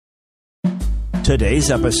Today's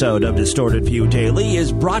episode of Distorted View Daily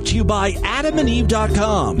is brought to you by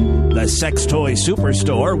AdamandEve.com, the sex toy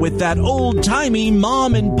superstore with that old-timey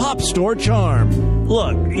mom and pop store charm.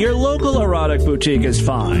 Look, your local erotic boutique is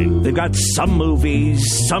fine. They've got some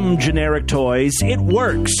movies, some generic toys. It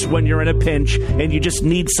works when you're in a pinch and you just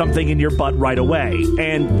need something in your butt right away,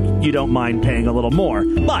 and you don't mind paying a little more.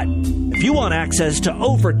 But if you want access to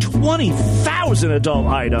over 20,000 adult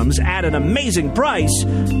items at an amazing price,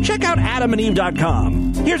 check out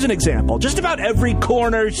AdamandEve.com. Here's an example. Just about every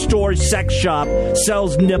corner store sex shop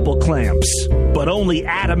sells nipple clamps. But only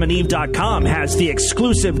AdamandEve.com has the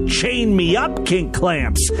exclusive Chain Me Up kink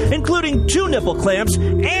clamps, including 2 nipple clamps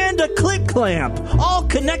and a clit clamp, all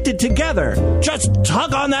connected together. Just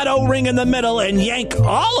tug on that O-ring in the middle and yank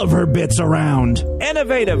all of her bits around.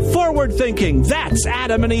 Innovative, forward-thinking, that's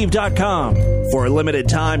AdamandEve.com. For a limited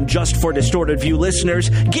time, just for Distorted View listeners,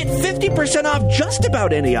 get 50% off just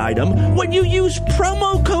about any item when you use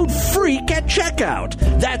promo code FREAK at checkout.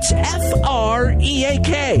 That's FREAK.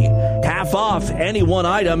 Half off any one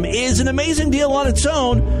item is an amazing deal on its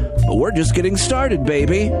own, but we're just getting started,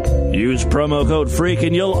 baby. Use promo code FREAK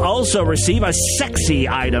and you'll also receive a sexy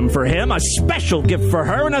item for him, a special gift for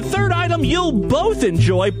her, and a third item you'll both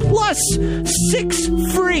enjoy, plus 6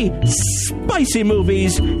 free spicy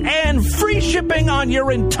movies and free shipping on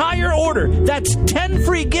your entire order. That's 10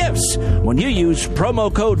 free gifts when you use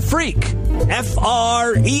promo code FREAK,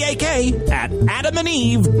 FREAK, at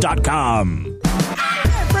AdamandEve.com.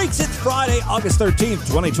 It's Friday, August 13th,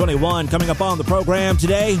 2021. Coming up on the program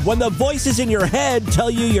today, when the voices in your head tell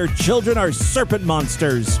you your children are serpent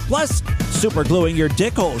monsters. Plus, super gluing your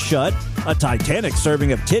dick hole shut, a Titanic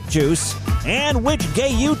serving of tit juice, and which gay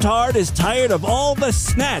U-tard is tired of all the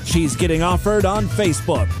snatch he's getting offered on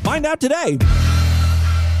Facebook. Find out today.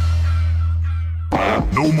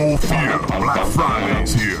 No more fear. Black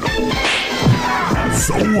Friday's here.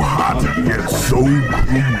 So hot yet so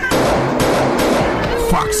creamy.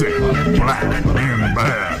 Foxy, black, and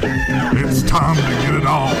bad. It's time to get it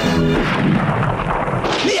on.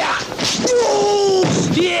 Yeah!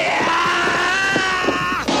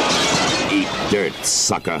 Eat dirt,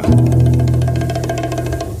 sucker.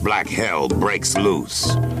 Black hell breaks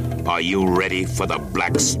loose. Are you ready for the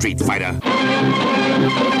Black Street Fighter?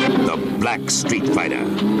 The Black Street Fighter.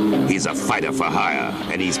 He's a fighter for hire,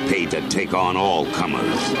 and he's paid to take on all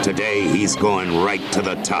comers. Today, he's going right to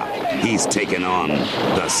the top. He's taking on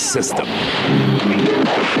the system.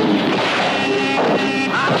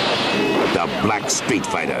 The Black Street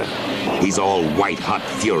Fighter. He's all white-hot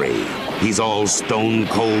fury. He's all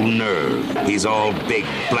stone-cold nerve. He's all big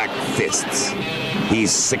black fists.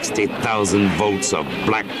 He's 60,000 volts of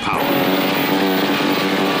black power.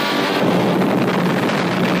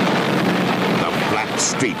 The Black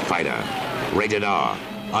Street Fighter. Rated R.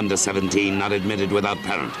 Under 17, not admitted without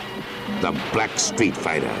parent. The Black Street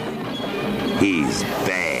Fighter. He's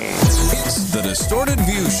bad. It's the Distorted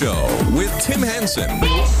View Show with Tim Henson.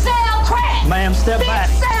 Big sale crack! Ma'am, step back.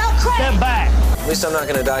 Big sale crack! Step back. At least I'm not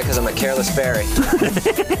going to die because I'm a careless fairy.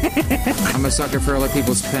 I'm a sucker for other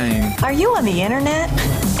people's pain. Are you on the internet?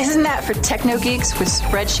 Isn't that for techno geeks with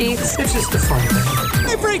spreadsheets? It's just a fun thing.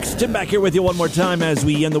 Hey, freaks! Tim back here with you one more time as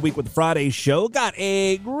we end the week with Friday's show. Got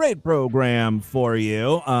a great program for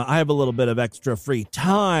you. I have a little bit of extra free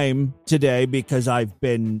time today because I've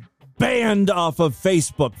been banned off of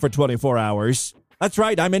Facebook for 24 hours. That's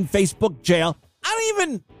right, I'm in Facebook jail. I don't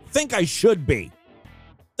even think I should be.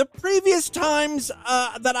 The previous times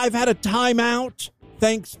that I've had a timeout,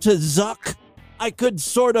 thanks to Zuck, I could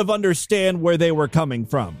sort of understand where they were coming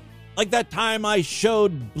from. Like that time I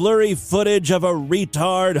showed blurry footage of a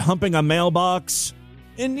retard humping a mailbox.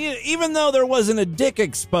 And even though there wasn't a dick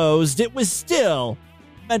exposed, it was still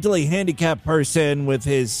a mentally handicapped person with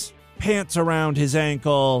his pants around his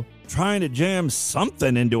ankle, trying to jam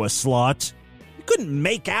something into a slot. You couldn't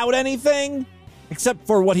make out anything, except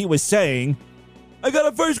for what he was saying. I got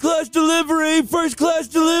a first-class delivery! First-class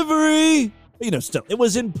delivery! Still, it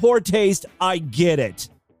was in poor taste. I get it.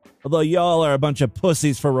 Although y'all are a bunch of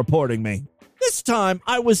pussies for reporting me. This time,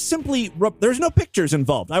 I was simply... there's no pictures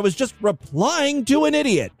involved. I was just replying to an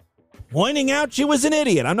idiot. Pointing out she was an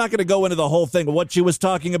idiot. I'm not going to go into the whole thing of what she was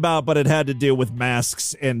talking about, but it had to do with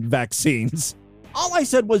masks and vaccines. All I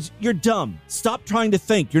said was, you're dumb. Stop trying to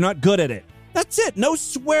think. You're not good at it. That's it. No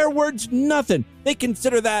swear words, nothing. They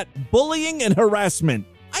consider that bullying and harassment.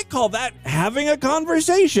 I call that having a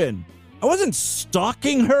conversation. I wasn't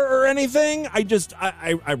stalking her or anything.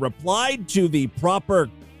 I replied to the proper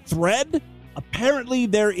thread. Apparently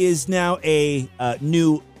there is now a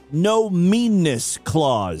new no meanness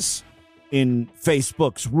clause. in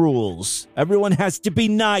Facebook's rules. Everyone has to be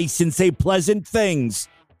nice and say pleasant things,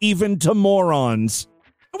 even to morons.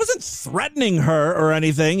 I wasn't threatening her or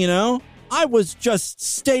anything, you know? I was just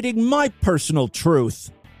stating my personal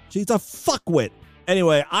truth. She's a fuckwit.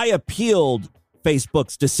 Anyway, I appealed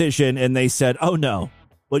Facebook's decision and they said, oh no,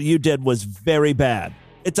 what you did was very bad.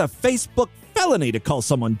 It's a Facebook felony to call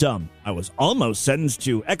someone dumb. I was almost sentenced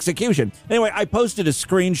to execution. Anyway, I posted a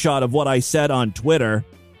screenshot of what I said on Twitter.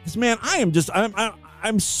 Because, man,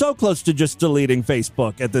 I'm so close to just deleting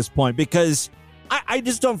Facebook at this point because I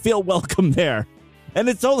just don't feel welcome there. And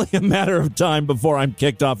it's only a matter of time before I'm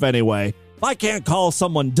kicked off anyway. If I can't call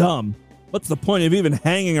someone dumb, what's the point of even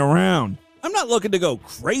hanging around? I'm not looking to go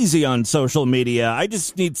crazy on social media. I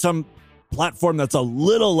just need some platform that's a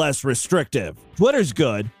little less restrictive. Twitter's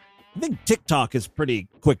good. I think TikTok is pretty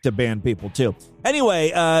quick to ban people, too.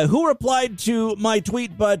 Anyway, who replied to my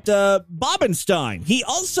tweet but Bobenstein? He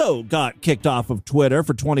also got kicked off of Twitter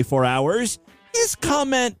for 24 hours. His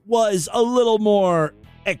comment was a little more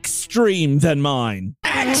extreme than mine.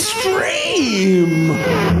 Extreme!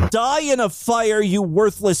 Die in a fire, you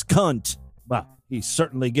worthless cunt. Well, he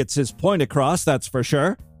certainly gets his point across, that's for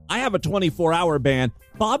sure. I have a 24-hour ban.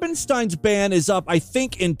 Bobenstein's ban is up, I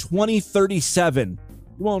think, in 2037.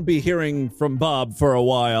 You won't be hearing from Bob for a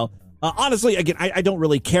while. Honestly, again, I don't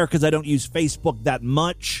really care because I don't use Facebook that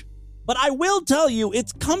much. But I will tell you,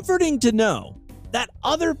 it's comforting to know that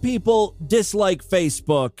other people dislike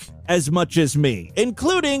Facebook as much as me,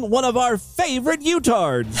 including one of our favorite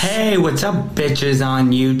Utards. Hey, what's up, bitches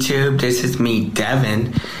on YouTube? This is me,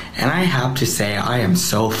 Devin, and I have to say I am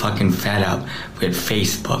so fucking fed up with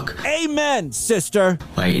Facebook. Amen, sister.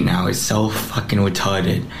 Right now, it's so fucking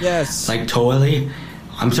retarded. Yes. Like, totally.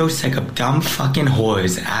 I'm so sick of dumb fucking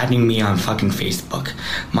whores adding me on fucking Facebook.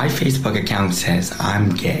 My Facebook account says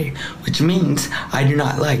I'm gay, which means I do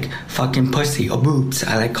not like fucking pussy or boobs.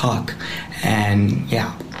 I like cock. And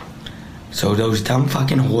yeah. So those dumb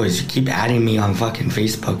fucking whores who keep adding me on fucking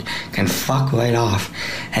Facebook can fuck right off.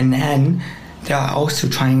 And then they're also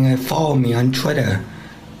trying to follow me on Twitter.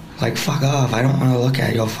 Like, fuck off. I don't want to look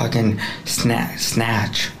at your fucking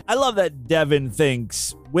snatch. I love that Devin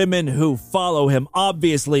thinks women who follow him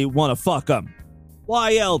obviously want to fuck him.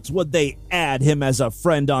 Why else would they add him as a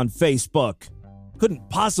friend on Facebook? Couldn't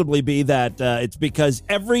possibly be that it's because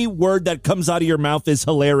every word that comes out of your mouth is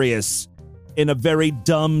hilarious in a very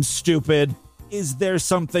dumb, stupid, is there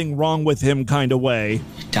something wrong with him kind of way.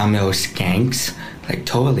 Dumb little skanks. Like,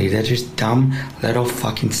 totally, they're just dumb little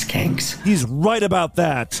fucking skanks. He's right about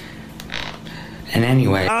that. And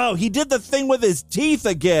anyway... Oh, he did the thing with his teeth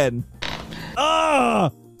again.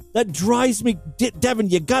 Ah, that drives me... Devin,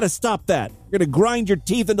 you gotta stop that. You're gonna grind your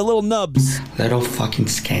teeth into little nubs. Little fucking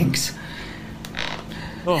skanks.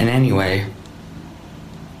 Oh. And anyway...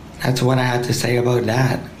 That's what I have to say about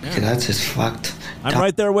that. Because that's just fucked. I'm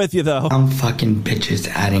right there with you, though. Dumb fucking bitches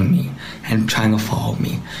adding me and trying to follow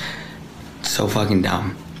me. So fucking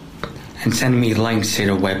dumb. And sending me links to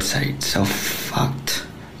their website. So fucked.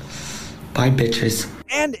 Bye, bitches.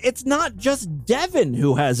 And it's not just Devin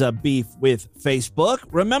who has a beef with Facebook.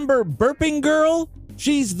 Remember Burping Girl?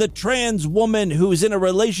 She's the trans woman who's in a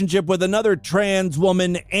relationship with another trans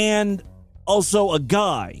woman and also a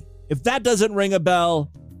guy. If that doesn't ring a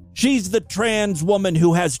bell... She's the trans woman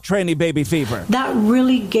who has tranny baby fever. That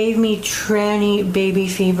really gave me tranny baby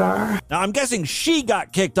fever. Now, I'm guessing she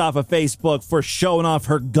got kicked off of Facebook for showing off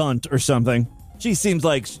her gunt or something. She seems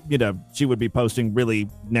like, you know, she would be posting really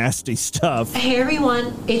nasty stuff. Hey,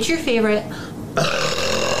 everyone. It's your favorite.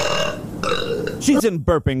 She's in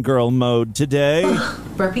burping girl mode today.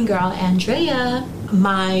 Burping girl Andrea.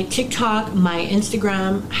 My TikTok, my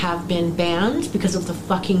Instagram have been banned because of the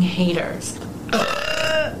fucking haters.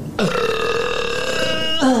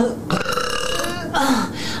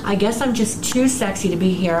 I guess I'm just too sexy to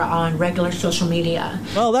be here on regular social media.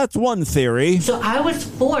 Well, that's one theory. So I was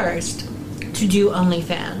forced to do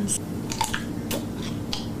OnlyFans.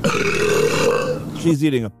 She's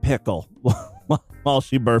eating a pickle while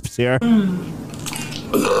she burps here.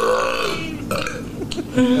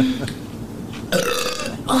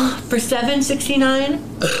 For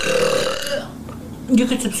 $7.69, you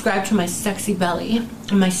could subscribe to my sexy belly,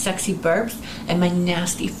 and my sexy burps, and my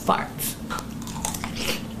nasty farts.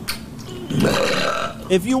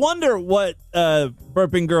 If you wonder what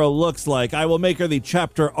Burping Girl looks like, I will make her the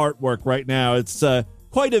chapter artwork right now. It's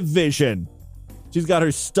quite a vision. She's got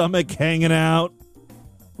her stomach hanging out,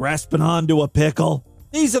 grasping onto a pickle.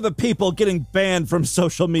 These are the people getting banned from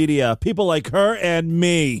social media. People like her and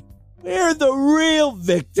me. We're the real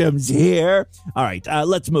victims here. All right,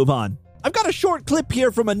 let's move on. I've got a short clip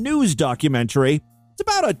here from a news documentary. It's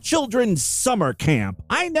It's about a children's summer camp.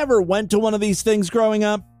 I never went to one of these things growing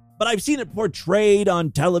up, but I've seen it portrayed on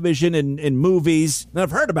television and in movies, and I've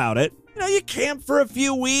heard about it. You know, you camp for a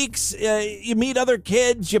few weeks, you meet other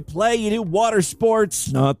kids, you play, you do water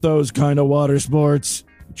sports. Not those kind of water sports.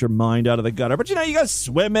 Get your mind out of the gutter. But you know, you go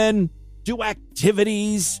swimming, do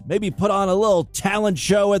activities, maybe put on a little talent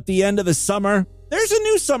show at the end of the summer. There's a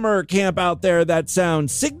new summer camp out there that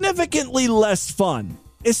sounds significantly less fun,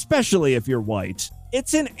 especially if you're white.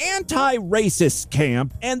 It's an anti-racist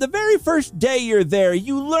camp, and the very first day you're there,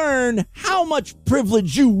 you learn how much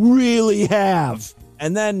privilege you really have.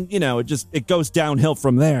 And then, you know, it goes downhill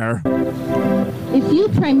from there. If you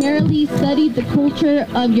primarily studied the culture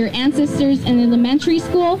of your ancestors in elementary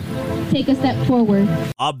school, take a step forward.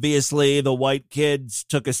 Obviously, the white kids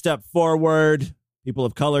took a step forward. People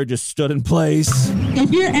of color just stood in place.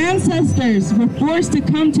 If your ancestors were forced to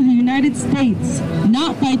come to the United States,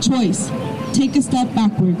 not by choice, take a step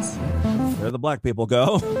backwards. There the black people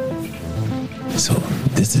go. So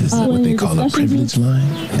this is what they call a privilege line,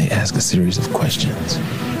 and they ask a series of questions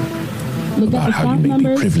about how you may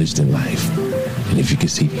be privileged in life. And if you can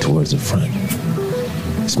see towards the front,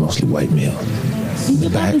 it's mostly white male. In the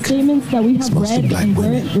back, it's mostly black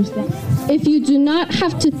women. If you do not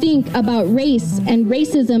have to think about race and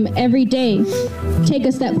racism every day, take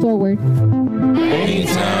a step forward. Any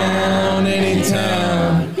town,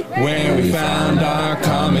 where we found our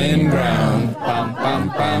common ground. Bum, bum,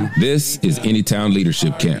 bum. This is Anytown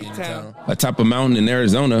Leadership Camp. Atop a mountain in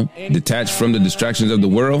Arizona, detached from the distractions of the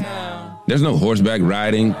world, there's no horseback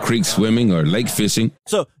riding, creek swimming, or lake fishing.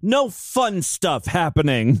 So no fun stuff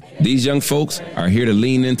happening. These young folks are here to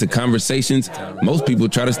lean into conversations most people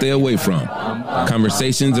try to stay away from.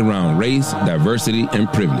 Conversations around race, diversity,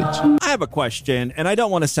 and privilege. I have a question, and I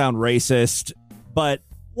don't want to sound racist, but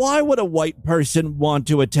why would a white person want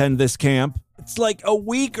to attend this camp? It's like a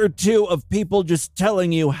week or two of people just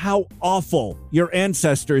telling you how awful your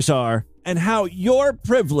ancestors are and how your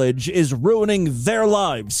privilege is ruining their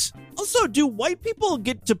lives. Also, do white people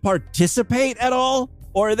get to participate at all?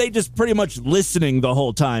 Or are they just pretty much listening the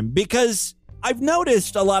whole time? Because I've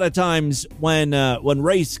noticed a lot of times when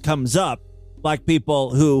race comes up, black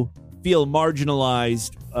people who feel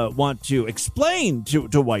marginalized want to explain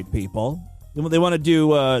to white people. They want to do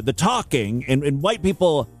the talking, and white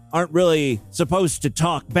people aren't really supposed to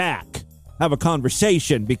talk back, have a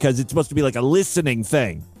conversation, because it's supposed to be like a listening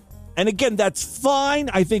thing. And again, that's fine.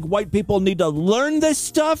 I think white people need to learn this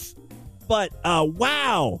stuff. But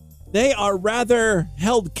wow, they are rather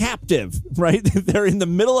held captive, right? They're in the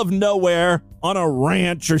middle of nowhere on a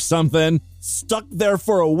ranch or something, stuck there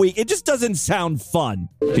for a week. It just doesn't sound fun.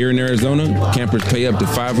 Here in Arizona, campers pay up to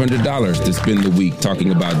 $500 to spend the week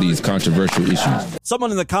talking about these controversial issues.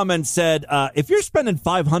 Someone in the comments said, if you're spending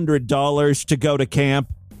 $500 to go to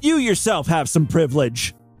camp, you yourself have some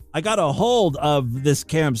privilege. I got a hold of this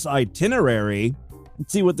camp's itinerary.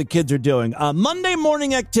 Let's see what the kids are doing. Monday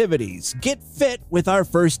morning activities. Get fit with our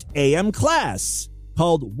first AM class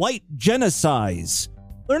called White Genocide.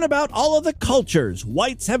 Learn about all of the cultures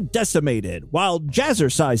whites have decimated while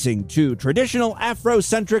jazzercising to traditional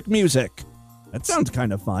Afrocentric music. That sounds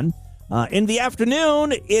kind of fun. In the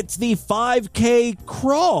afternoon, it's the 5K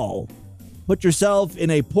crawl. Put yourself in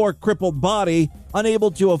a poor crippled body, unable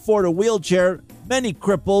to afford a wheelchair. Many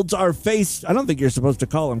crippleds are faced, I don't think you're supposed to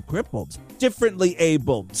call them crippled, differently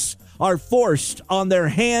ableds, are forced on their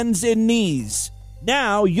hands and knees.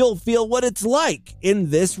 Now you'll feel what it's like in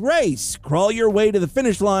this race. Crawl your way to the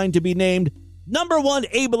finish line to be named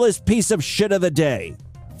 #1 ableist piece of shit of the day.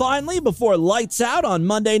 Finally, before lights out on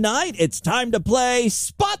Monday night, it's time to play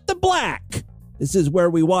Spot the Black. This is where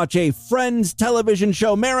we watch a Friends television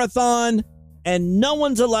show marathon, and no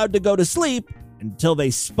one's allowed to go to sleep until they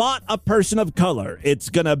spot a person of color. It's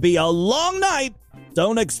gonna be a long night.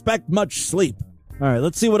 Don't expect much sleep. All right,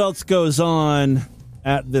 let's see what else goes on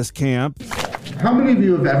at this camp. How many of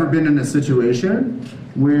you have ever been in a situation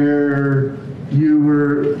where you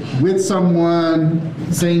were with someone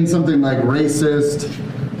saying something like racist,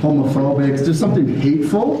 homophobic, just something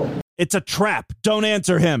hateful? It's a trap. Don't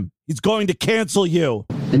answer him. He's going to cancel you.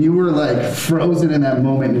 And you were like frozen in that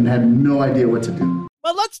moment and had no idea what to do.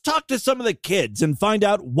 Well, let's talk to some of the kids and find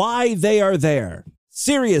out why they are there.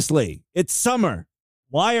 Seriously, it's summer.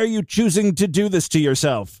 Why are you choosing to do this to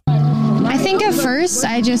yourself? My I think at first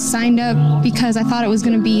I just signed up because I thought it was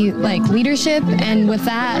going to be like leadership, and with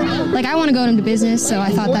that, like I want to go into business, so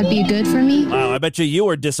I thought that'd be good for me. Wow, I bet you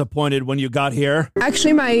were disappointed when you got here.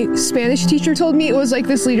 Actually, my Spanish teacher told me it was like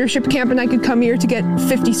this leadership camp and I could come here to get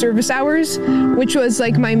 50 service hours, which was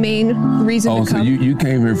like my main reason to come. So you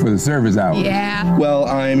came here for the service hours? Yeah. Well,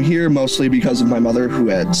 I'm here mostly because of my mother who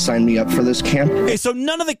had signed me up for this camp. Okay, so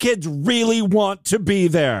none of the kids really want to be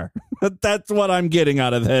there. That's what I'm getting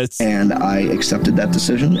out of this. And I accepted that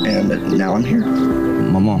decision, and now I'm here.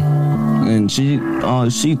 My mom. And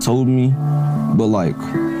she told me, but like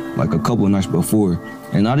a couple of nights before.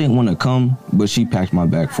 And I didn't want to come, but she packed my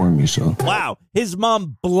bag for me, so. Wow, his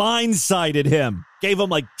mom blindsided him. Gave him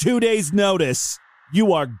like 2 days notice.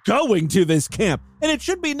 You are going to this camp. And it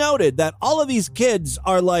should be noted that all of these kids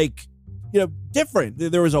are like, different.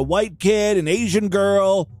 There was a white kid, an Asian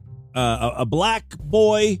girl, a black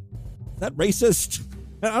boy. Is that racist?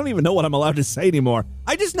 I don't even know what I'm allowed to say anymore.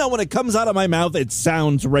 I just know when it comes out of my mouth, it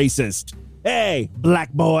sounds racist. Hey,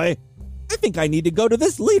 black boy, I think I need to go to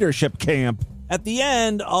this leadership camp. At the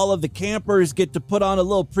end, all of the campers get to put on a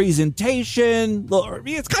little presentation.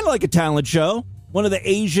 It's kind of like a talent show. One of the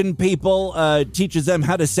Asian people teaches them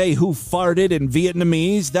how to say who farted in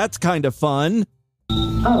Vietnamese. That's kind of fun.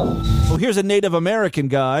 Oh, here's a Native American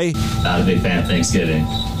guy. Not a big fan of Thanksgiving.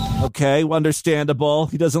 Okay, understandable.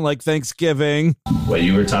 He doesn't like Thanksgiving. What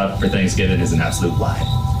you were taught for Thanksgiving is an absolute lie.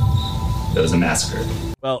 It was a massacre.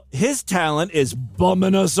 Well, his talent is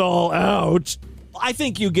bumming us all out. I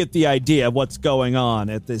think you get the idea of what's going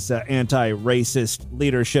on at this anti-racist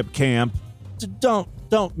leadership camp.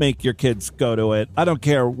 Don't make your kids go to it. I don't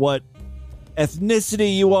care what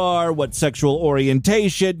ethnicity you are, what sexual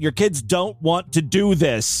orientation. Your kids don't want to do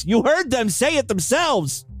this. You heard them say it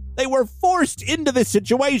themselves. They were forced into this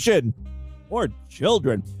situation. Poor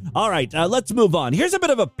children. All right, let's move on. Here's a bit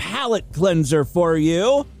of a palate cleanser for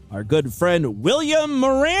you. Our good friend William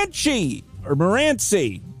Moranci.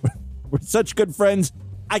 We're such good friends,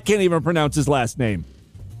 I can't even pronounce his last name.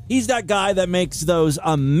 He's that guy that makes those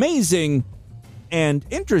amazing and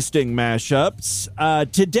interesting mashups.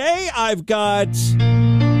 Today I've got...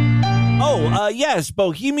 yes,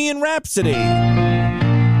 Bohemian Rhapsody.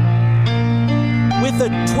 With a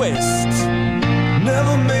twist.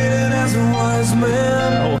 Never made it as a wise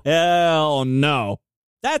man. Oh, hell no.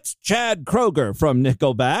 That's Chad Kroeger from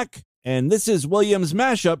Nickelback. And this is William's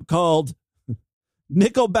mashup called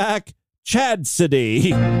Nickelback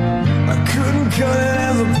Chadcity. I couldn't cut it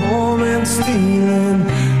as a poor man stealing.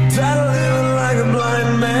 Tired of living like a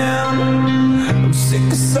blind man. I'm sick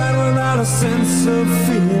aside without a sense of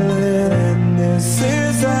feeling. And this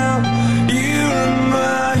is how you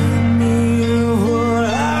remind me of what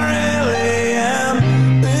I really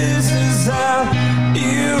am. This is how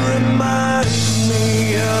you remind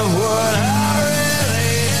me of what I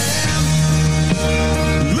really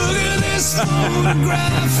am. Look at this photograph.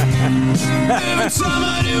 Every time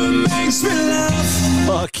I do, it makes me laugh.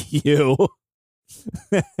 Fuck you.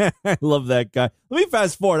 I love that guy. Let me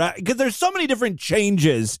fast forward, because there's so many different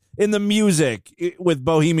changes in the music with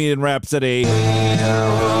Bohemian Rhapsody. Look at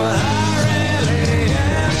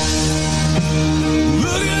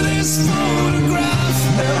this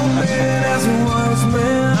photograph. Never been as a wise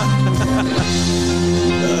man.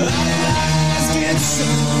 Eyes get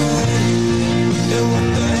shut. And what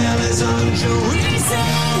the hell is on Joey's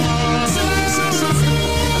head?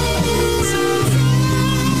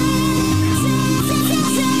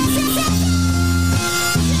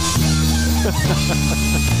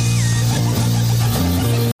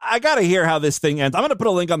 I gotta hear how this thing ends. I'm gonna put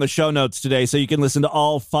a link on the show notes today so you can listen to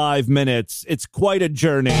all 5 minutes. It's quite a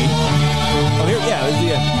journey. Oh, here, yeah, there's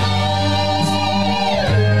the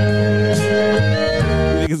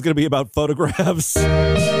end. You think it's gonna be about photographs? Look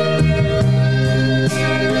at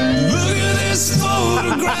this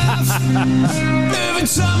photograph. Every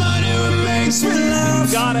time I do, it makes me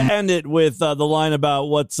laugh. Gotta end it with the line about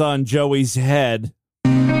what's on Joey's head.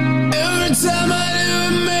 Every time I do,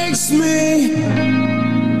 it makes me.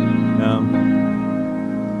 No.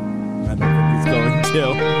 I don't think he's going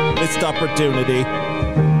to. Missed opportunity.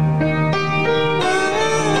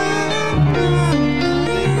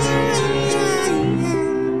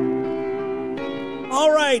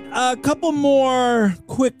 All right, a couple more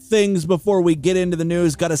quick things before we get into the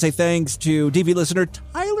news. Got to say thanks to TV listener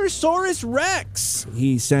Tyler Saurus Rex.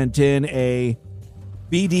 He sent in a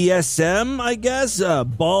BDSM, I guess,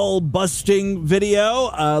 ball-busting video.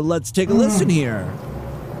 Let's take a listen here.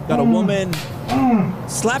 Got a woman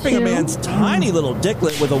slapping a man's tiny little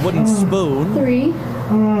dicklet with a wooden spoon. 3.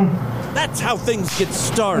 That's how things get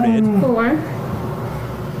started. 4.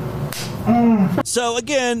 So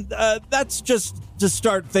again, that's just to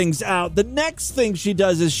start things out. The next thing she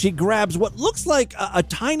does is she grabs what looks like a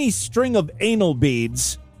tiny string of anal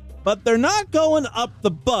beads, but they're not going up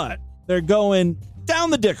the butt. They're going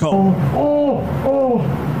down the dick hole.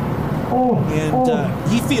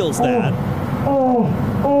 And he feels that.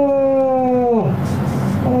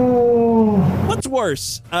 What's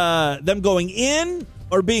worse, them going in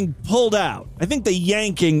or being pulled out? I think the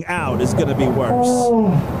yanking out is going to be worse.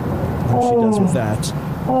 How she does with that.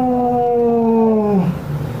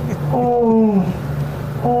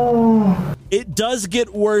 It does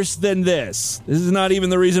get worse than this. This is not even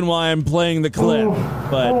the reason why I'm playing the clip,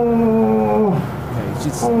 but okay,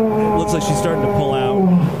 it looks like she's starting to pull out.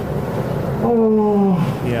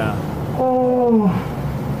 Yeah.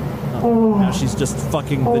 Now she's just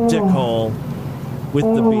fucking the dick hole with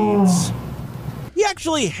the beads. He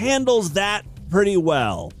actually handles that pretty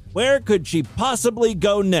well. Where could she possibly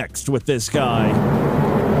go next with this guy?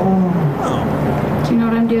 Do you know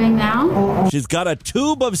what I'm doing now? She's got a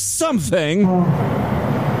tube of something. Do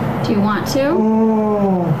you want to?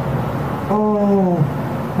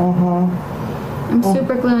 I'm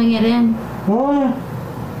super gluing it in.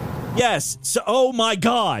 Yes. So, oh my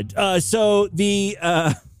God. So the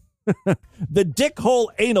the dick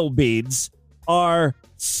hole anal beads are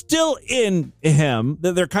still in him.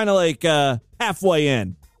 They're kind of like halfway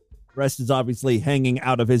in. The rest is obviously hanging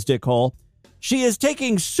out of his dick hole. She is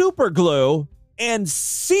taking super glue and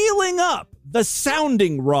sealing up the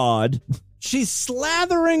sounding rod. She's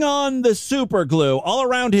slathering on the super glue all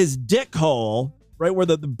around his dick hole, right where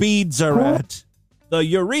the beads are at. The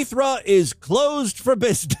urethra is closed for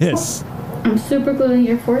business. I'm super gluing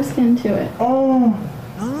your foreskin to it.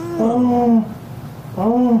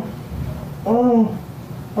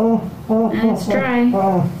 And it's dry.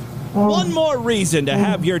 One more reason to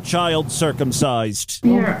have your child circumcised.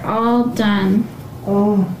 You're all done.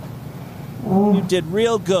 You did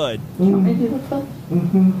real good. You want me to do the foot?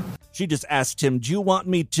 She just asked him, do you want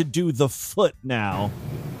me to do the foot now?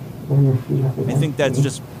 I think that's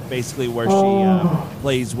just basically where she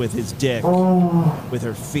plays with his dick with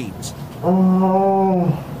her feet.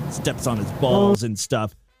 Steps on his balls and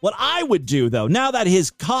stuff. What I would do, though, now that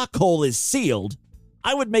his cock hole is sealed,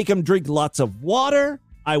 I would make him drink lots of water.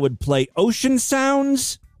 I would play ocean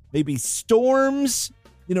sounds, maybe storms,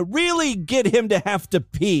 really get him to have to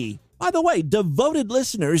pee. By the way, devoted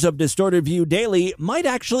listeners of Distorted View Daily might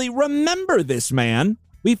actually remember this man.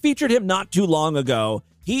 We featured him not too long ago.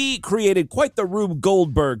 He created quite the Rube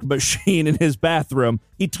Goldberg machine in his bathroom.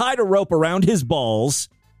 He tied a rope around his balls,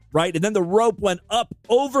 right? And then the rope went up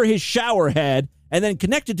over his shower head, and then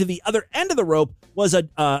connected to the other end of the rope was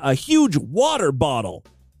a huge water bottle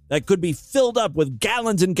that could be filled up with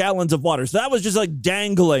gallons and gallons of water. So that was just like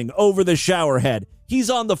dangling over the shower head. He's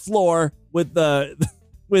on the floor with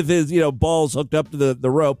his balls hooked up to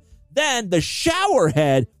the rope. Then the shower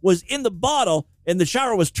head was in the bottle and the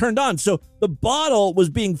shower was turned on. So the bottle was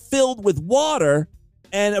being filled with water.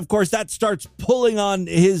 And of course that starts pulling on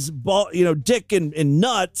his dick and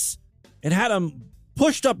nuts, and had him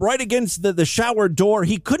pushed up right against the shower door.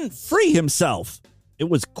 He couldn't free himself. It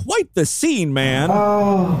was quite the scene, man.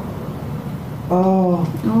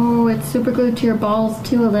 Oh, it's super glued to your balls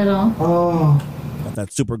too a little. Got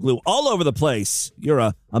that super glue all over the place. You're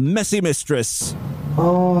a messy mistress.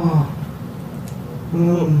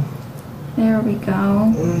 There we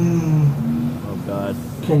go. Oh, God.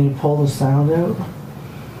 Can you pull the sound out?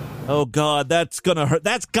 Oh, God, that's gonna hurt.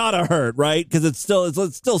 That's gotta hurt, right? Because it's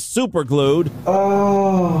still super glued.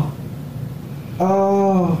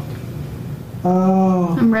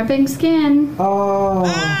 I'm ripping skin.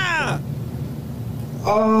 Ah!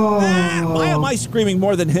 Why am I screaming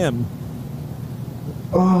more than him?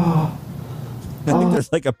 I think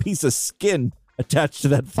there's like a piece of skin attached to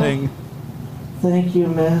that thing. Thank you,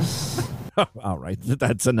 miss. All right,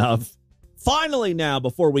 that's enough. Finally now,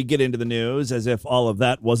 before we get into the news, as if all of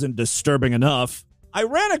that wasn't disturbing enough, I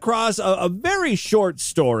ran across a very short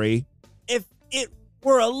story. If it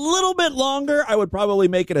were a little bit longer, I would probably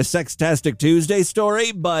make it a Sextastic Tuesday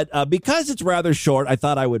story, but because it's rather short, I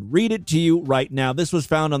thought I would read it to you right now. This was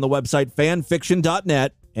found on the website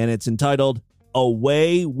fanfiction.net, and it's entitled,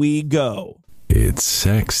 Away We Go. It's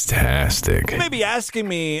Sextastic. You may be asking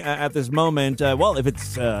me at this moment, well, if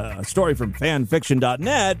it's a story from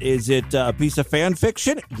fanfiction.net, is it a piece of fan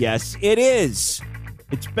fiction? Yes, it is.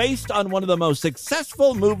 It's based on one of the most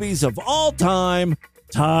successful movies of all time,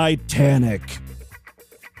 Titanic.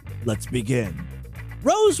 Let's begin.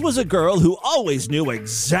 Rose was a girl who always knew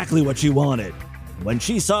exactly what she wanted. When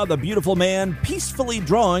she saw the beautiful man peacefully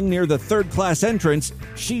drawing near the third-class entrance,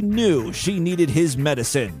 she knew she needed his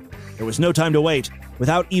medicine. There was no time to wait.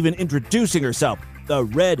 Without even introducing herself, the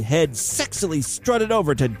redhead sexily strutted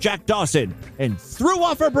over to Jack Dawson and threw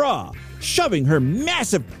off her bra, shoving her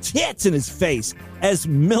massive tits in his face as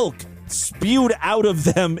milk spewed out of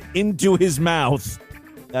them into his mouth.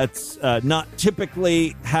 That's not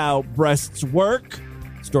typically how breasts work.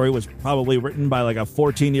 The story was probably written by like a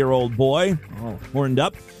 14-year-old boy, all horned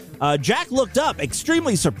up. Jack looked up,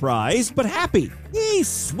 extremely surprised, but happy. He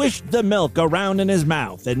swished the milk around in his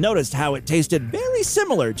mouth and noticed how it tasted very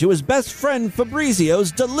similar to his best friend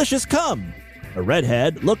Fabrizio's delicious cum. The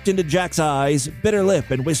redhead looked into Jack's eyes, bit her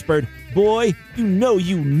lip, and whispered, "Boy, you know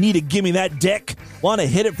you need to give me that dick. Want to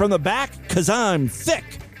hit it from the back? 'Cause I'm thick."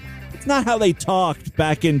 It's not how they talked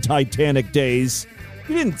back in Titanic days.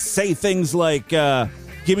 You didn't say things like,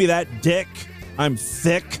 "Give me that dick. I'm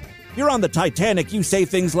thick." You're on the Titanic, you say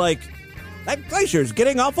things like, "That glacier's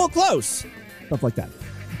getting awful close." Stuff like that.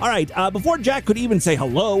 All right, before Jack could even say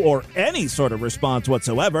hello or any sort of response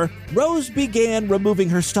whatsoever, Rose began removing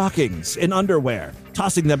her stockings and underwear,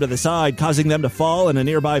 tossing them to the side, causing them to fall in a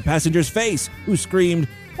nearby passenger's face, who screamed,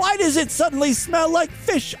 "Why does it suddenly smell like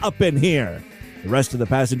fish up in here?" The rest of the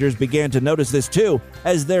passengers began to notice this too,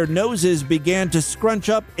 as their noses began to scrunch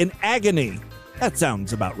up in agony. That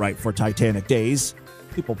sounds about right for Titanic days.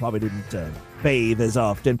 People probably didn't bathe as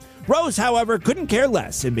often. Rose, however, couldn't care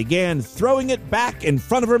less and began throwing it back in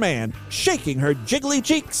front of her man, shaking her jiggly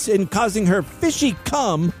cheeks and causing her fishy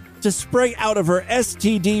cum to spray out of her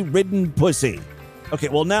STD-ridden pussy. Okay,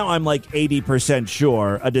 well, now I'm like 80%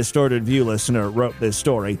 sure a Distorted View listener wrote this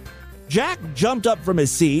story. Jack jumped up from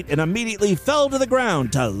his seat and immediately fell to the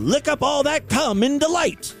ground to lick up all that cum in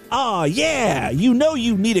delight. "Aw, yeah, you know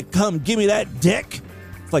you need to come give me that dick."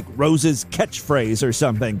 Like Rose's catchphrase or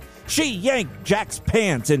something. She yanked Jack's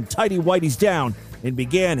pants and tighty whities down and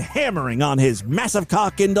began hammering on his massive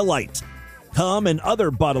cock in delight. Cum and other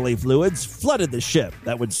bodily fluids flooded the ship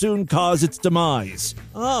that would soon cause its demise.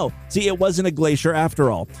 Oh, see, it wasn't a glacier after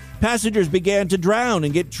all. Passengers began to drown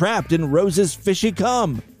and get trapped in Rose's fishy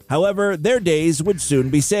cum. However, their days would soon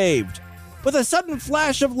be saved. With a sudden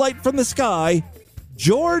flash of light from the sky,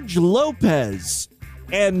 George Lopez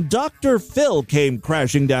and Dr. Phil came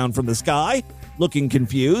crashing down from the sky, looking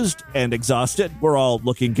confused and exhausted. We're all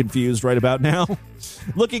looking confused right about now.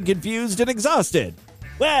 Looking confused and exhausted.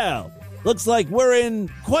 "Well, looks like we're in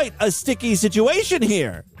quite a sticky situation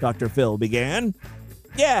here," Dr. Phil began.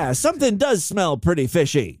 "Yeah, something does smell pretty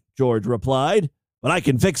fishy," George replied, "but I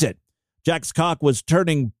can fix it." Jack's cock was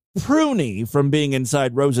turning pruny from being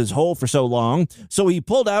inside Rose's hole for so long, so he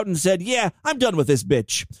pulled out and said, "Yeah, I'm done with this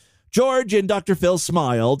bitch." George and Dr. Phil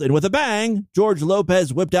smiled, and with a bang, George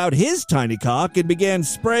Lopez whipped out his tiny cock and began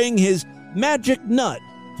spraying his magic nut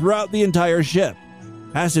throughout the entire ship.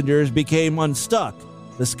 Passengers became unstuck.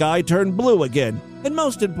 The sky turned blue again, and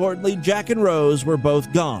most importantly, Jack and Rose were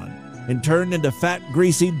both gone and turned into fat,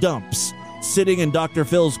 greasy dumps, sitting in Dr.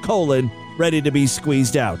 Phil's colon, ready to be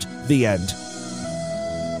squeezed out. The end.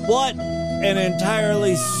 What an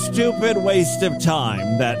entirely stupid waste of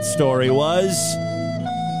time that story was.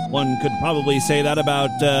 One could probably say that about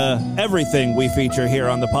everything we feature here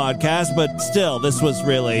on the podcast, but still, this was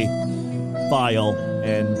really vile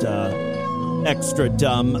and extra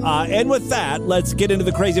dumb. And with that, let's get into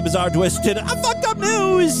the crazy, bizarre, twisted, fucked up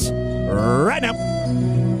news right now.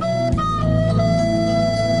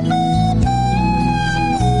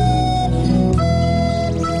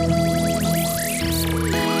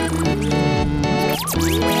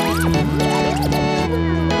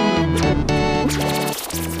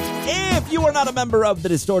 If you are not a member of the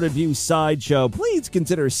Distorted View Sideshow, please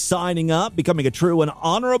consider signing up, becoming a true and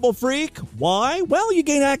honorable freak. Why? Well, you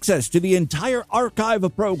gain access to the entire archive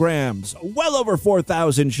of programs, well over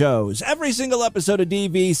 4,000 shows, every single episode of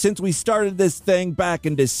DV since we started this thing back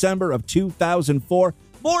in December of 2004.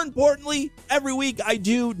 More importantly, every week I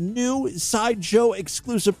do new Sideshow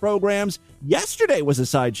exclusive programs. Yesterday was a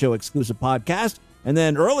Sideshow exclusive podcast, and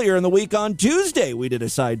then earlier in the week on Tuesday, we did a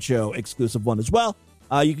Sideshow exclusive one as well.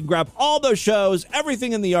 You can grab all those shows,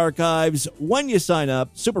 everything in the archives, when you sign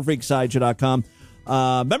up, superfreaksideshow.com.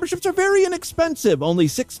 Memberships are very inexpensive, only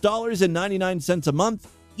 $6.99 a month,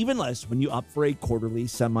 even less when you opt for a quarterly,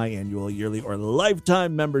 semi-annual, yearly, or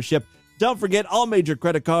lifetime membership. Don't forget, all major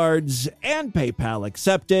credit cards and PayPal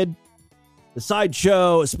accepted. The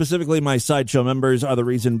Sideshow, specifically my Sideshow members, are the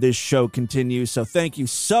reason this show continues, so thank you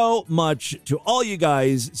so much to all you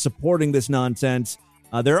guys supporting this nonsense.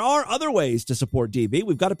 There are other ways to support DV.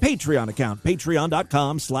 We've got a Patreon account,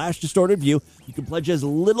 patreon.com/distortedview. You can pledge as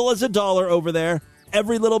little as $1 over there.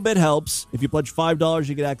 Every little bit helps. If you pledge $5,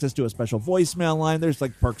 you get access to a special voicemail line. There's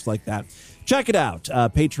like perks like that. Check it out.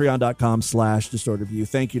 Patreon.com/DistortedView.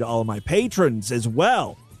 Thank you to all of my patrons as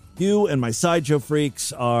well. You and my Sideshow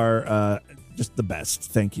freaks are just the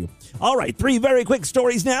best. Thank you. All right, 3 very quick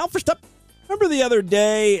stories now. First up, remember the other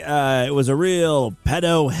day, it was a real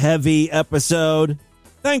pedo-heavy episode.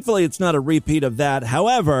 Thankfully, it's not a repeat of that.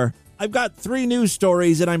 However, I've got 3 news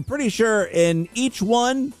stories, and I'm pretty sure in each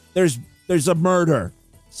one, there's a murder.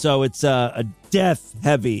 So it's a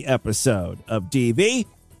death-heavy episode of DV.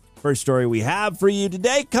 First story we have for you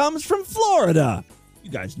today comes from Florida.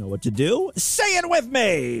 You guys know what to do. Say it with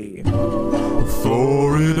me.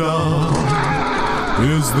 Florida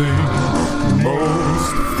is the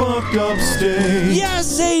most fucked up state.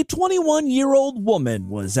 Yes, a 21-year-old woman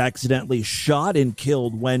was accidentally shot and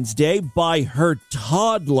killed Wednesday by her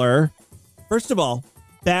toddler. First of all,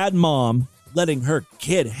 bad mom letting her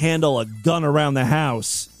kid handle a gun around the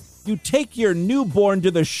house. You take your newborn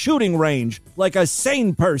to the shooting range like a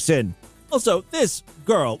sane person. Also, this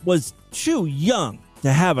girl was too young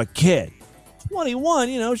to have a kid.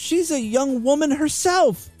 21, she's a young woman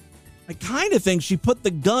herself. I kind of think she put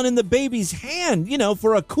the gun in the baby's hand,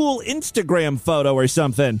 for a cool Instagram photo or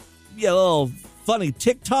something. Maybe a little funny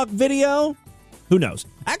TikTok video? Who knows?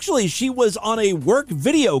 Actually, she was on a work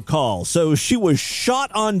video call, so she was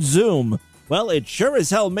shot on Zoom. Well, it sure as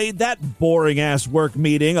hell made that boring-ass work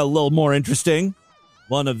meeting a little more interesting.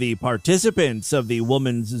 One of the participants of the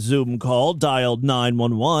woman's Zoom call dialed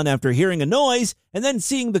 911 after hearing a noise and then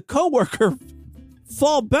seeing the coworker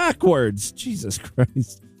fall backwards. Jesus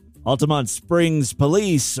Christ. Altamont Springs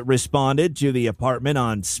police responded to the apartment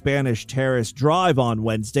on Spanish Terrace Drive on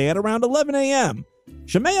Wednesday at around 11 a.m.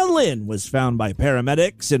 Shamea Lynn was found by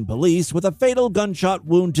paramedics and police with a fatal gunshot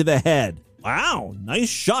wound to the head. Wow, nice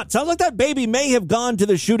shot. Sounds like that baby may have gone to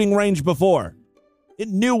the shooting range before. It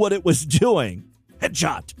knew what it was doing.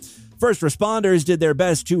 Headshot. First responders did their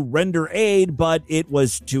best to render aid, but it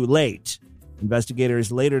was too late.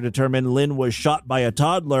 Investigators later determined Lynn was shot by a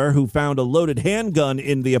toddler who found a loaded handgun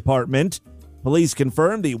in the apartment. Police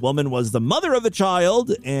confirmed the woman was the mother of the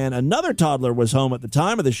child, and another toddler was home at the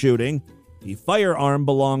time of the shooting. The firearm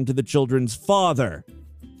belonged to the children's father.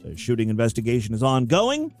 The shooting investigation is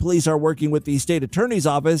ongoing. Police are working with the state attorney's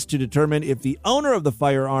office to determine if the owner of the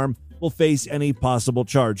firearm will face any possible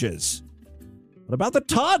charges. What about the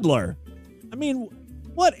toddler? I mean,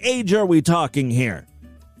 what age are we talking here?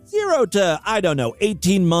 0 to,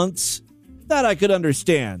 18 months? That I could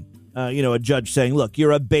understand. A judge saying, look,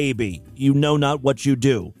 you're a baby. You know not what you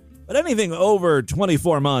do. But anything over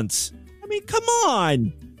 24 months, I mean, come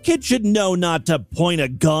on. Kids should know not to point a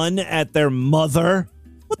gun at their mother.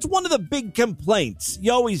 What's one of the big complaints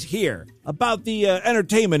you always hear about the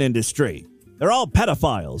entertainment industry? They're all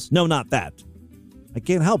pedophiles. No, not that. I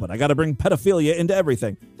can't help it. I got to bring pedophilia into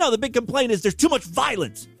everything. No, the big complaint is there's too much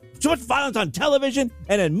violence. Too much violence on television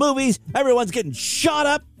and in movies. Everyone's getting shot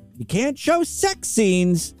up. You can't show sex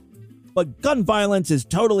scenes, but gun violence is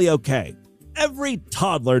totally okay. Every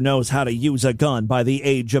toddler knows how to use a gun by the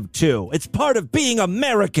age of 2. It's part of being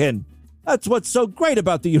American. That's what's so great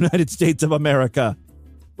about the United States of America.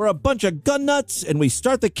 We're a bunch of gun nuts, and we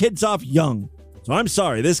start the kids off young. So I'm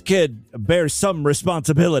sorry, this kid bears some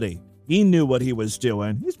responsibility. He knew what he was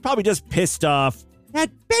doing. He's probably just pissed off. That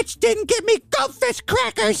bitch didn't give me goldfish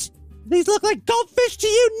crackers. These look like goldfish to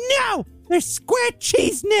you? No! They're square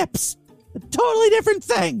cheese nips. A totally different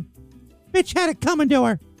thing. Bitch had it coming to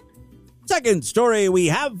her. Second story we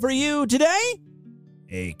have for you today.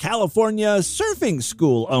 A California surfing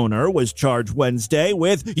school owner was charged Wednesday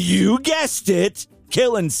with, you guessed it,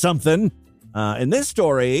 killing something. In this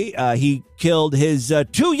story, he killed his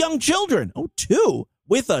 2 young children. Oh, 2?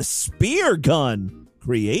 With a spear gun.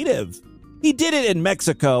 Creative. He did it in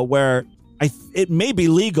Mexico, where it may be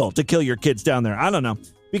legal to kill your kids down there. I don't know.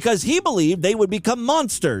 Because he believed they would become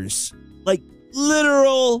monsters. Like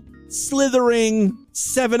literal, slithering,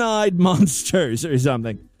 7-eyed monsters or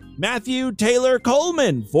something. Matthew Taylor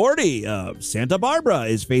Coleman, 40, of Santa Barbara,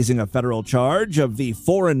 is facing a federal charge of the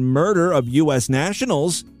foreign murder of U.S.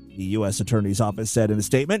 nationals, the U.S. Attorney's Office said in a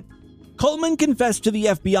statement. Coleman confessed to the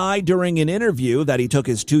FBI during an interview that he took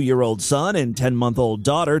his 2-year-old son and 10-month-old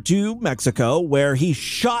daughter to Mexico, where he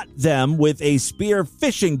shot them with a spear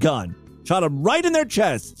fishing gun. Shot them right in their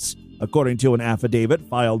chests, according to an affidavit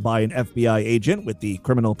filed by an FBI agent with the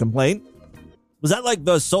criminal complaint. Was that like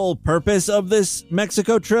the sole purpose of this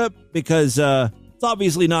Mexico trip? Because it's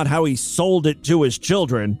obviously not how he sold it to his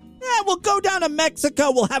children. Yeah, we'll go down to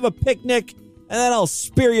Mexico, we'll have a picnic, and then I'll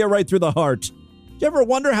spear you right through the heart. You ever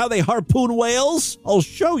wonder how they harpoon whales? I'll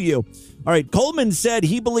show you. All right, Coleman said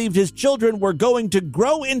he believed his children were going to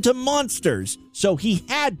grow into monsters, so he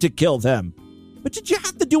had to kill them. But did you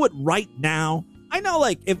have to do it right now? I know,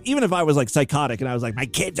 like, even if I was, like, psychotic and I was like, my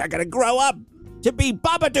kids are going to grow up to be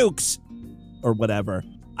Babadooks or whatever,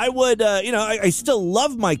 I would, I still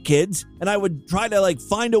love my kids, and I would try to, like,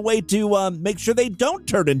 find a way to make sure they don't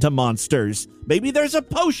turn into monsters. Maybe there's a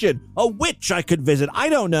potion, a witch I could visit. I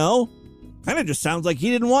don't know. Kind of just sounds like he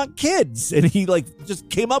didn't want kids, and he, like, just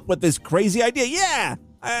came up with this crazy idea. Yeah,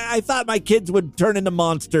 I thought my kids would turn into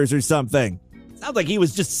monsters or something. Sounds like he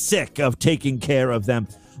was just sick of taking care of them.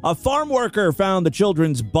 A farm worker found the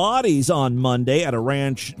children's bodies on Monday at a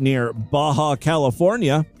ranch near Baja,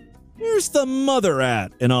 California. Where's the mother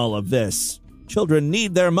at in all of this? Children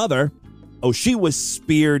need their mother. Oh, she was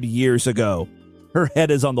speared years ago. Her head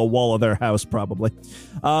is on the wall of their house, probably.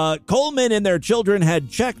 Coleman and their children had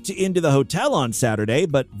checked into the hotel on Saturday,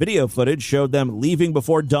 but video footage showed them leaving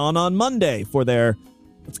before dawn on Monday for their,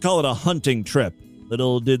 let's call it a hunting trip.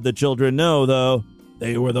 Little did the children know, though,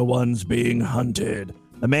 they were the ones being hunted.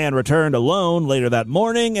 The man returned alone later that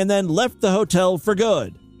morning and then left the hotel for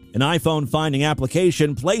good. An iPhone finding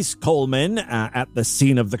application placed Coleman at the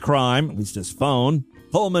scene of the crime, at least his phone.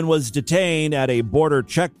 Coleman was detained at a border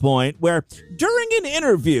checkpoint where, during an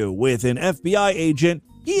interview with an FBI agent,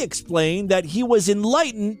 he explained that he was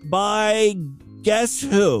enlightened by guess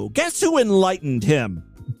who? Guess who enlightened him?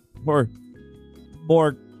 Or,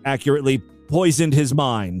 more accurately, poisoned his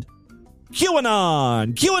mind.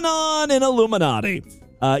 QAnon! QAnon and Illuminati.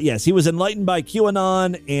 Yes, he was enlightened by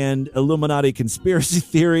QAnon and Illuminati conspiracy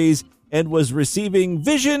theories and was receiving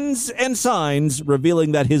visions and signs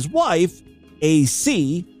revealing that his wife,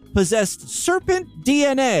 AC, possessed serpent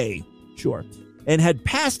DNA, sure, and had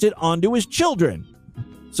passed it on to his children.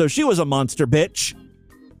 So she was a monster bitch.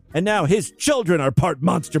 And now his children are part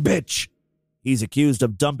monster bitch. He's accused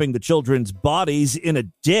of dumping the children's bodies in a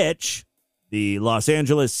ditch. The Los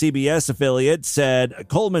Angeles CBS affiliate said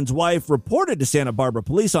Coleman's wife reported to Santa Barbara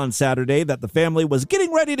police on Saturday that the family was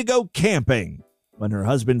getting ready to go camping when her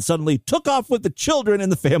husband suddenly took off with the children in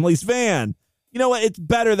the family's van. You know what? It's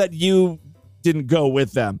better that you didn't go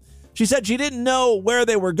with them. She said she didn't know where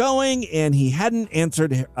they were going and he hadn't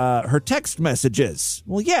answered her text messages.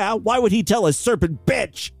 Well, yeah, why would he tell a serpent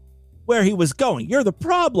bitch where he was going? You're the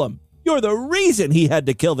problem. You're the reason he had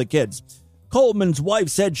to kill the kids. Coleman's wife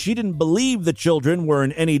said she didn't believe the children were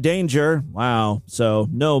in any danger. Wow, so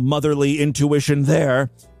no motherly intuition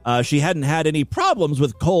there. She hadn't had any problems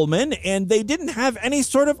with Coleman, and they didn't have any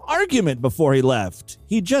sort of argument before he left.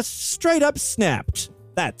 He just straight up snapped.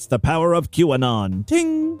 That's the power of QAnon.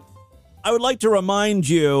 Ting! I would like to remind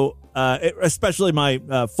you, especially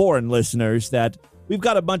my foreign listeners, that we've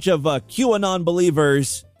got a bunch of QAnon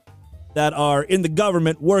believers that are in the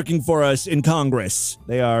government working for us in Congress.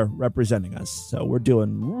 They are representing us, so we're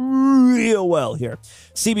doing real well here.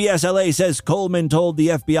 CBS LA says Coleman told the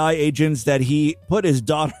FBI agents that he put his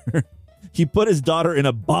daughter in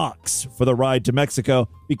a box for the ride to Mexico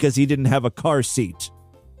because he didn't have a car seat.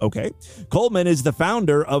 Okay. Coleman is the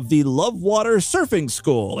founder of the Love Water Surfing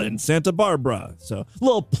School in Santa Barbara. So,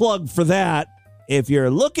 little plug for that. If you're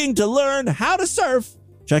looking to learn how to surf,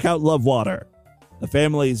 check out Love Water. The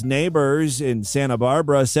family's neighbors in Santa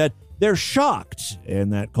Barbara said they're shocked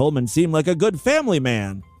and that Coleman seemed like a good family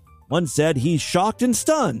man. One said he's shocked and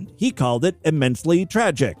stunned. He called it immensely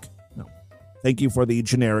tragic. No, thank you for the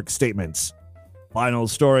generic statements. Final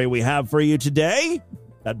story we have for you today.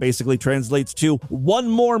 That basically translates to one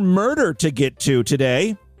more murder to get to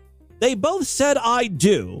today. They both said I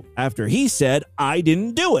do after he said I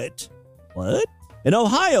didn't do it. What? An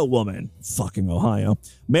Ohio woman, fucking Ohio,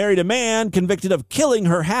 married a man convicted of killing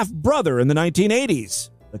her half-brother in the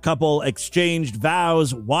 1980s. The couple exchanged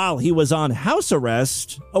vows while he was on house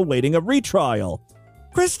arrest, awaiting a retrial.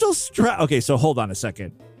 Crystal Strauss... Okay, so hold on a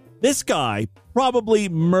second. This guy probably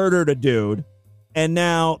murdered a dude, and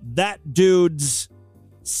now that dude's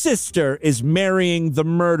sister is marrying the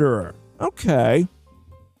murderer. Okay.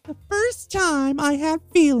 The first time I had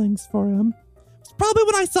feelings for him was probably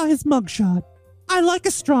when I saw his mugshot. I like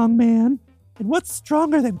a strong man. And what's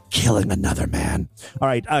stronger than killing another man? All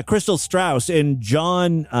right, Crystal Strauss and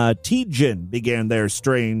John Tejan began their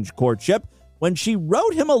strange courtship when she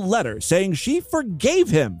wrote him a letter saying she forgave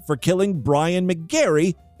him for killing Brian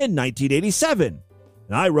McGarry in 1987.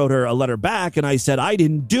 And I wrote her a letter back and I said, I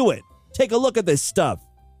didn't do it. Take a look at this stuff.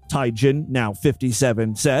 Tejan, now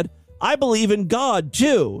 57, said, I believe in God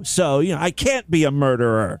too, so, I can't be a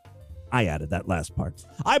murderer. I added that last part.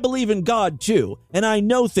 I believe in God, too, and I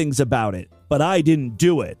know things about it, but I didn't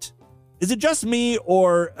do it. Is it just me,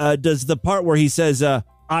 or does the part where he says,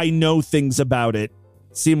 I know things about it,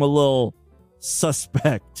 seem a little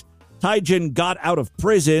suspect? Taijin got out of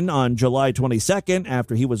prison on July 22nd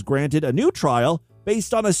after he was granted a new trial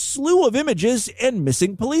based on a slew of images and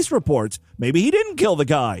missing police reports. Maybe he didn't kill the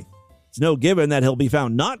guy. It's no given that he'll be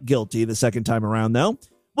found not guilty the second time around, though.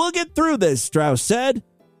 We'll get through this, Strauss said.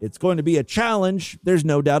 It's going to be a challenge. There's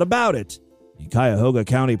no doubt about it. The Cuyahoga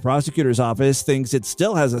County Prosecutor's Office thinks it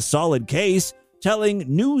still has a solid case, telling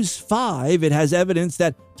News 5 it has evidence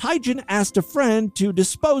that Taijin asked a friend to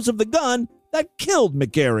dispose of the gun that killed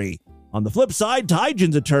McGarry. On the flip side,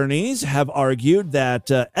 Taijin's attorneys have argued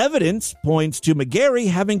that evidence points to McGarry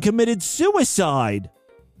having committed suicide.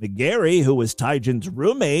 McGarry, who was Taijin's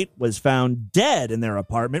roommate, was found dead in their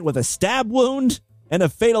apartment with a stab wound and a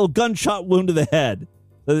fatal gunshot wound to the head.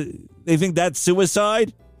 They think that's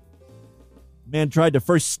suicide? Man tried to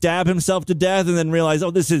first stab himself to death and then realized,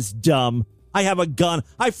 oh, this is dumb. I have a gun.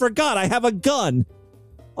 I forgot I have a gun.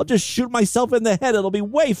 I'll just shoot myself in the head. It'll be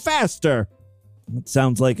way faster. It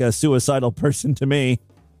sounds like a suicidal person to me.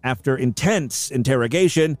 After intense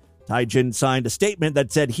interrogation, Taijin signed a statement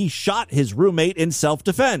that said he shot his roommate in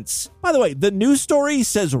self-defense. By the way, the news story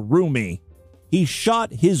says roomie. He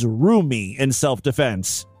shot his roomie in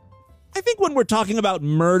self-defense. I think when we're talking about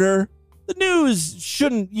murder, the news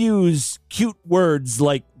shouldn't use cute words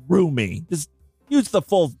like roomie. Just use the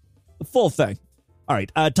full thing. All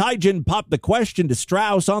right, Taijin popped the question to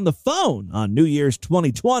Strauss on the phone on New Year's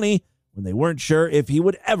 2020 when they weren't sure if he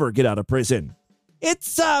would ever get out of prison.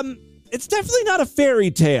 It's definitely not a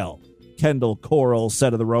fairy tale, Kendall Coral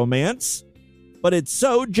said of the romance, but it's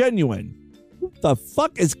so genuine. Who the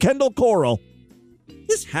fuck is Kendall Coral?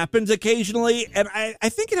 This happens occasionally, and I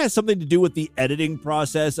think it has something to do with the editing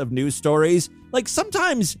process of news stories. Like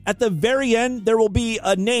sometimes at the very end, there will be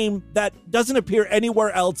a name that doesn't appear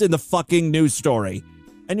anywhere else in the fucking news story.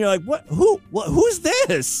 And you're like, what? Who's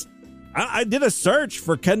this? I did a search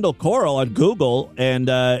for Kendall Coral on Google,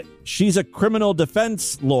 and she's a criminal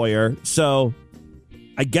defense lawyer, so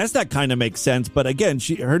I guess that kind of makes sense. But again,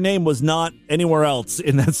 her name was not anywhere else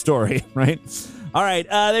in that story, right? All right,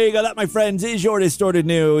 there you go. That, my friends, is your Distorted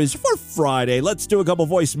News for Friday. Let's do a couple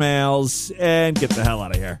voicemails and get the hell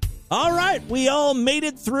out of here. All right, we all made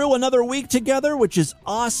it through another week together, which is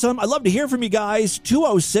awesome. I'd love to hear from you guys.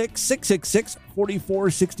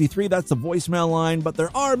 206-666-4463. That's the voicemail line, but there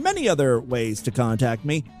are many other ways to contact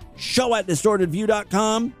me.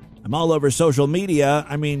 show@distortedview.com. I'm all over social media.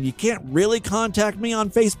 I mean, you can't really contact me on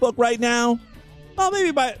Facebook right now. Well,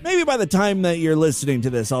 maybe by the time that you're listening to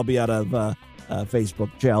this, I'll be out of Facebook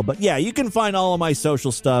jail. But yeah, you can find all of my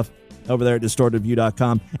social stuff over there at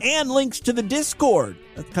distortedview.com, and links to the Discord.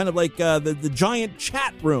 That's kind of like the giant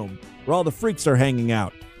chat room where all the freaks are hanging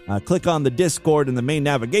out. Click on the Discord in the main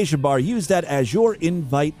navigation bar. Use that as your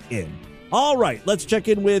invite in. All right, let's check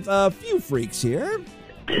in with a few freaks here.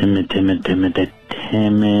 Timmy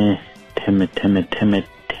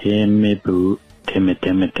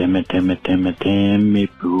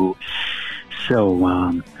boo.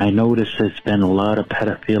 So, I noticed there's been a lot of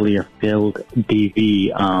pedophilia-filled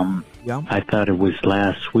DV. Yeah. I thought it was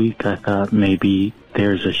last week. I thought maybe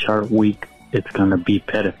there's a sharp week. It's going to be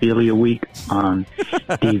pedophilia week on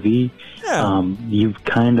DV. Yeah. You've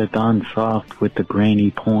kind of gone soft with the granny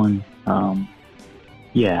porn.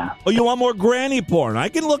 Yeah. Oh, you want more granny porn? I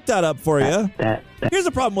can look that up for you. Here's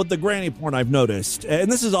the problem with the granny porn I've noticed,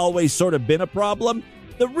 and this has always sort of been a problem.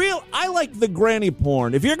 I like the granny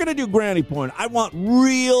porn. If you're going to do granny porn, I want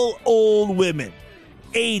real old women.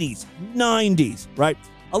 80s, 90s, right?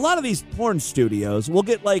 A lot of these porn studios will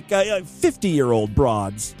get like 50-year-old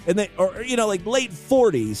broads, and like late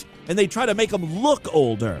 40s, and they try to make them look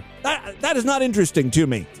older. That is not interesting to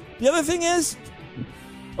me. The other thing is,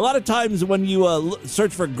 a lot of times when you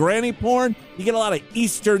search for granny porn, you get a lot of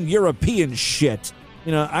Eastern European shit.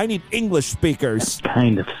 I need English speakers.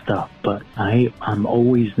 Kind of stuff, but I'm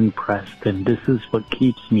always impressed, and this is what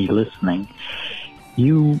keeps me listening.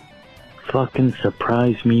 You fucking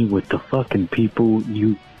surprise me with the fucking people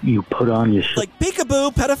you put on your show. Like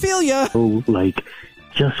peekaboo, pedophilia. Oh, like,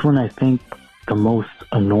 just when I think the most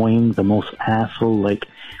annoying, the most asshole, like,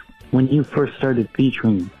 when you first started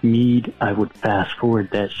featuring Mead, I would fast forward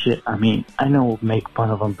that shit. I mean, I know make fun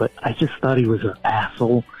of him, but I just thought he was an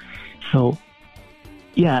asshole. So,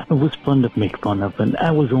 yeah, it was fun to make fun of, and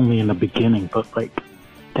that was only in the beginning, but, like,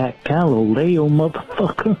 that Galileo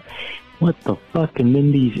motherfucker, what the fuck? And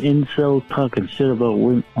then these incels talking shit about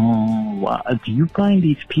women. Oh, wow. Do you find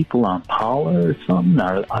these people on Parler or something?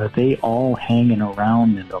 Are they all hanging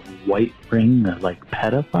around in the white ring? They're like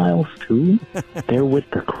pedophiles, too? They're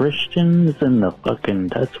with the Christians and the fucking...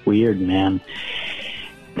 That's weird, man.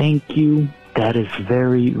 thank you. That is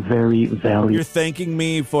very, very valuable. You're thanking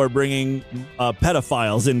me for bringing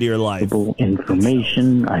pedophiles into your life.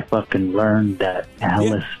 Information. I fucking learned that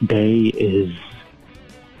Alice Day is,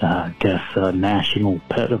 National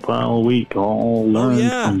Pedophile Week. All learned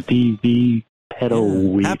from DV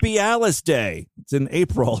Pedo Week. Happy Alice Day. It's in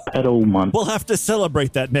April. Pedo month. We'll have to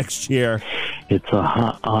celebrate that next year. It's a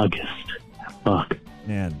hot August. Fuck.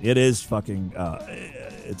 Man, it is fucking,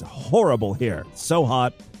 it's horrible here. It's so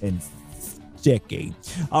hot and sticky.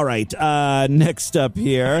 All right, next up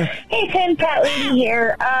here. Hey, Tim, Cat Lady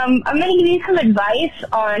here. I'm going to give you some advice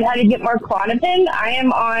on how to get more Klonopin. I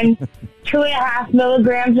am on 2.5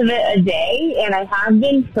 milligrams of it a day, and I have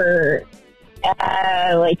been for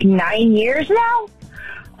like 9 years now.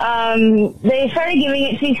 They started giving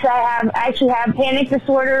it to me because I actually have panic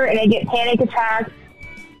disorder, and I get panic attacks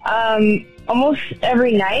almost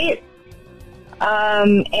every night.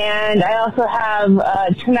 And I also have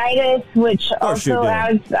tinnitus, which also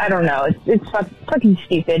has, I don't know, it's fucking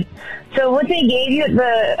stupid. So what they gave you,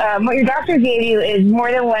 what your doctor gave you is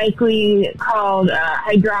more than likely called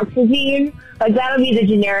hydroxyzine. Like, that'll be the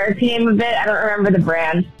generic name of it. I don't remember the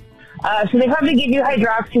brand. So they probably give you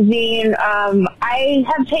hydroxyzine. I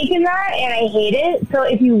have taken that, and I hate it. So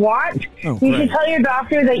if you want, you should tell your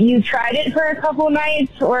doctor that you tried it for a couple of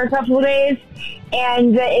nights or a couple of days,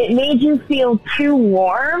 and it made you feel too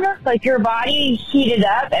warm, like your body heated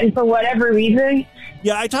up, and for whatever reason.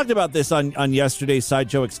 Yeah, I talked about this on yesterday's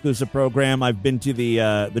Sideshow exclusive program. I've been to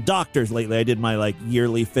the doctors lately. I did my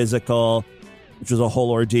yearly physical, which was a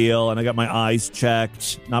whole ordeal, and I got my eyes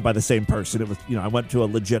checked, not by the same person. It was, I went to a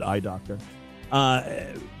legit eye doctor.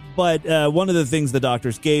 But one of the things the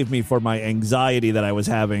doctors gave me for my anxiety that I was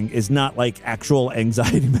having is not like actual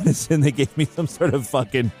anxiety medicine. They gave me some sort of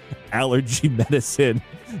fucking allergy medicine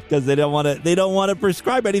because they don't want to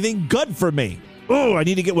prescribe anything good for me. Oh, I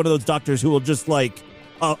need to get one of those doctors who will just I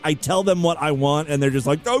tell them what I want, and they're just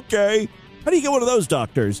like, okay. How do you get one of those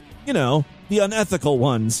doctors? The unethical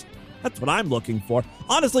ones. That's what I'm looking for.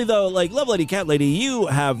 Honestly, though, Love Lady, Cat Lady, you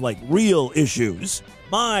have, real issues.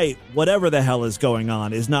 My whatever the hell is going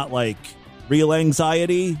on is not, real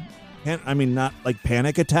anxiety. Not,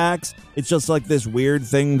 panic attacks. It's just, this weird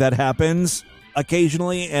thing that happens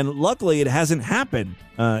occasionally, and luckily it hasn't happened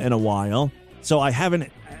in a while. So I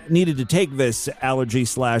haven't needed to take this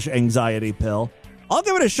allergy/anxiety pill. I'll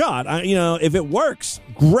give it a shot. If it works,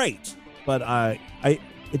 great. But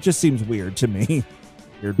it just seems weird to me.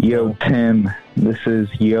 Yo, Tim, this is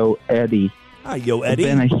Yo Eddie. Hi, Yo Eddie.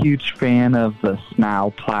 I've been a huge fan of the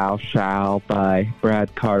Snow Plow Show by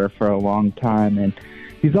Brad Carter for a long time, and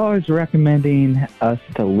he's always recommending us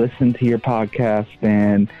to listen to your podcast,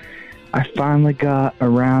 and I finally got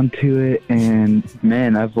around to it, and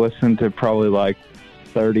man, I've listened to probably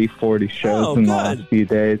 30, 40 shows in the last few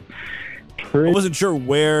days. I wasn't sure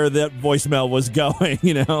where that voicemail was going,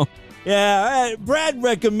 Yeah, Brad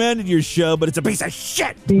recommended your show, but it's a piece of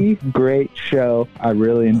shit. Great show. I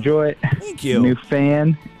really enjoy it. Thank you. New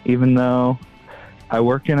fan, even though I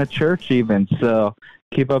work in a church even, so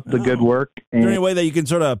keep up the good work. Is there any way that you can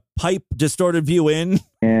sort of pipe Distorted View in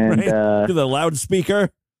and to the loudspeaker?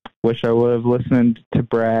 Wish I would have listened to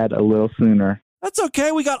Brad a little sooner. That's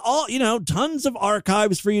okay. We got tons of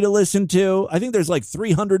archives for you to listen to. I think there's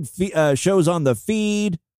 300 shows on the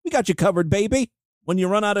feed. We got you covered, baby. When you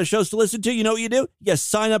run out of shows to listen to, you know what you do? You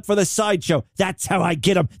sign up for the Sideshow. That's how I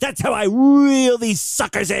get them. That's how I reel these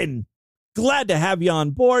suckers in. Glad to have you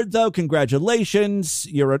on board, though. Congratulations.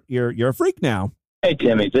 You're a freak now. Hey,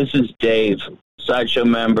 Timmy. This is Dave, Sideshow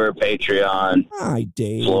member, Patreon. Hi,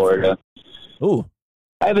 Dave. Florida. Ooh.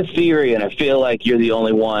 I have a theory, and I feel like you're the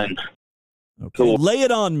only one who lay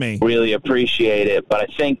it on me. Really appreciate it, but I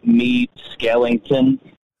think Mead Skellington.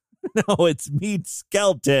 No, it's Mead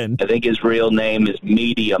Skelton. I think his real name is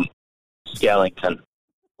Medium Skellington.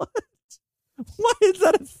 What? Why is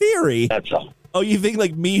that a theory? That's all. Oh, you think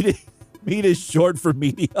mead is short for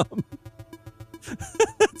medium?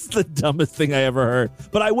 That's the dumbest thing I ever heard.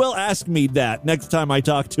 But I will ask Mead that next time I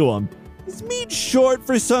talk to him. Is Mead short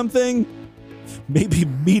for something? Maybe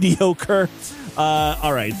mediocre?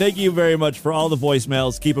 All right. Thank you very much for all the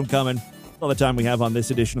voicemails. Keep them coming. All the time we have on this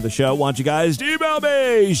edition of the show. Want you guys to email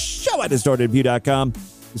me, show@distortedview.com.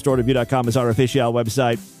 Distortedview.com is our official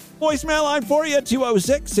website. Voicemail line for you,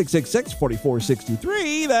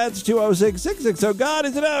 206-666-4463. That's 206-660. Oh, God,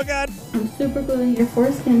 is it? Oh, God. I'm super gluing your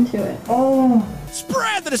foreskin to it. Oh.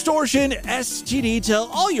 Spread the distortion, STD. Tell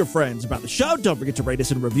all your friends about the show. Don't forget to rate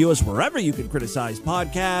us and review us wherever you can criticize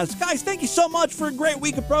podcasts. Guys, thank you so much for a great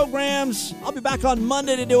week of programs. I'll be back on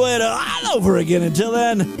Monday to do it all over again. Until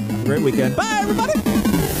then, have a great weekend. Bye, everybody.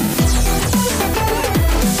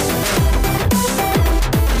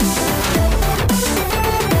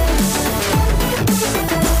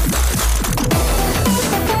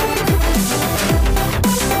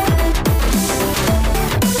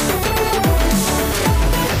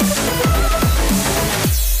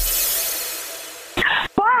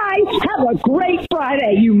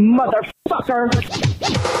 Friday, you motherfucker.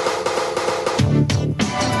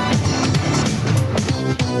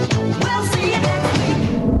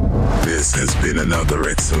 This has been another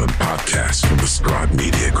excellent podcast from the Scribe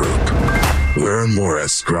Media Group. Learn more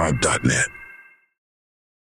at scribe.net.